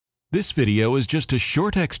This video is just a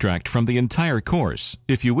short extract from the entire course.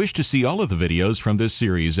 If you wish to see all of the videos from this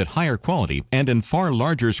series at higher quality and in far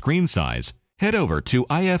larger screen size, head over to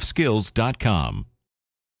ifskills.com.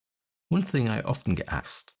 One thing I often get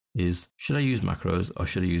asked is, should I use macros or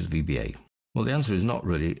should I use VBA? Well, the answer is not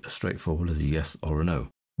really as straightforward as a yes or a no.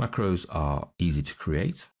 Macros are easy to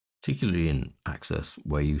create, particularly in Access,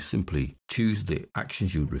 where you simply choose the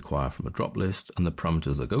actions you would require from a drop list, and the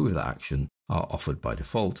parameters that go with that action are offered by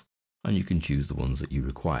default, and you can choose the ones that you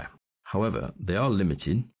require. However, they are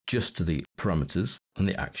limited just to the parameters and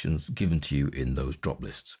the actions given to you in those drop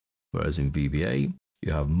lists. Whereas in VBA,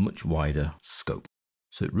 you have much wider scope.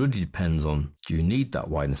 So it really depends on, do you need that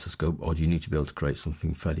wideness of scope, or do you need to be able to create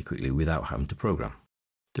something fairly quickly without having to program?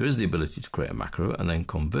 There is the ability to create a macro and then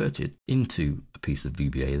convert it into a piece of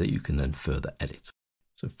VBA that you can then further edit.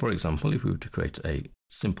 So for example, if we were to create a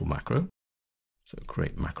simple macro, so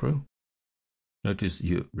create macro, notice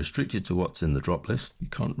you're restricted to what's in the drop list. You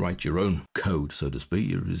can't write your own code, so to speak.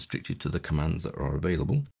 You're restricted to the commands that are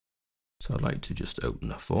available. So I'd like to just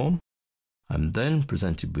open a form. I'm then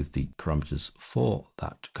presented with the parameters for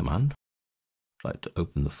that command. I'd like to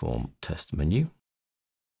open the form test menu.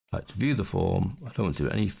 I'd like to view the form. I don't want to do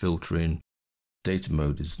any filtering. Data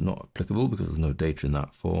mode is not applicable because there's no data in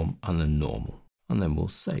that form, and then normal. And then we'll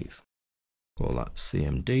save. Call that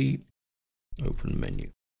CMD, open menu.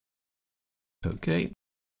 Okay,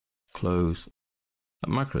 close. That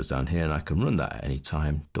macro is down here and I can run that at any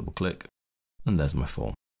time, double click, and there's my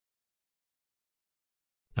form.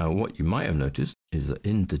 Now what you might have noticed is that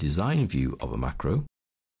in the design view of a macro,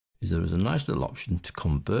 there is a nice little option to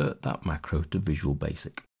convert that macro to Visual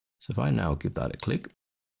Basic. So if I now give that a click,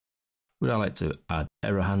 would I like to add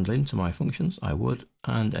error handling to my functions? I would,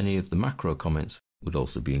 and any of the macro comments would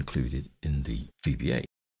also be included in the VBA.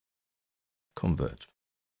 Convert.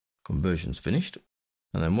 Conversion's finished,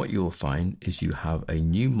 and then what you'll find is you have a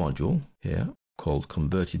new module here called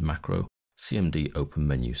Converted Macro CMD Open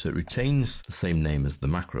Menu. So it retains the same name as the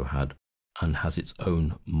macro had and has its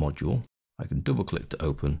own module. I can double click to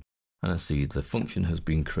open, and I see the function has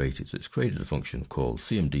been created. So it's created a function called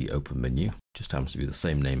CMD Open Menu, just happens to be the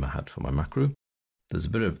same name I had for my macro. There's a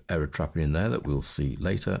bit of error trapping in there that we'll see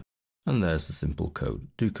later, and there's the simple code.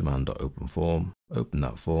 Do command.open form, open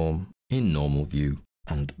that form in normal view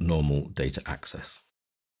and normal data access.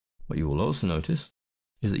 What you will also notice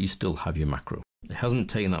is that you still have your macro. It hasn't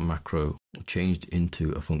taken that macro, changed it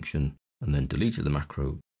into a function, and then deleted the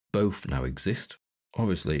macro. Both now exist.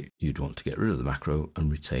 Obviously, you'd want to get rid of the macro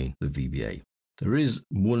and retain the VBA. There is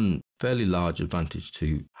one fairly large advantage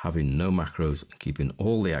to having no macros and keeping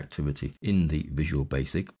all the activity in the Visual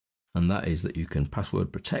Basic, and that is that you can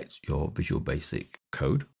password protect your Visual Basic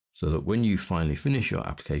code so that when you finally finish your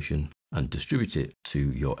application and distribute it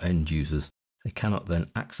to your end users, they cannot then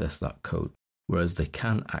access that code, whereas they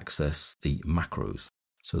can access the macros.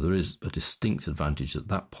 So there is a distinct advantage at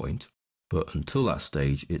that point, but until that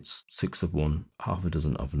stage, it's 6 of one, half a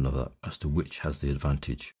dozen of another as to which has the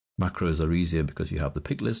advantage. Macros are easier because you have the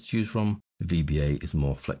pick list to choose from. The VBA is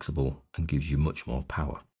more flexible and gives you much more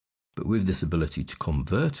power. But with this ability to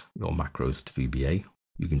convert your macros to VBA,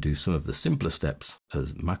 you can do some of the simpler steps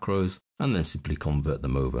as macros and then simply convert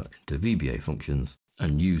them over into VBA functions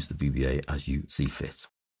and use the VBA as you see fit.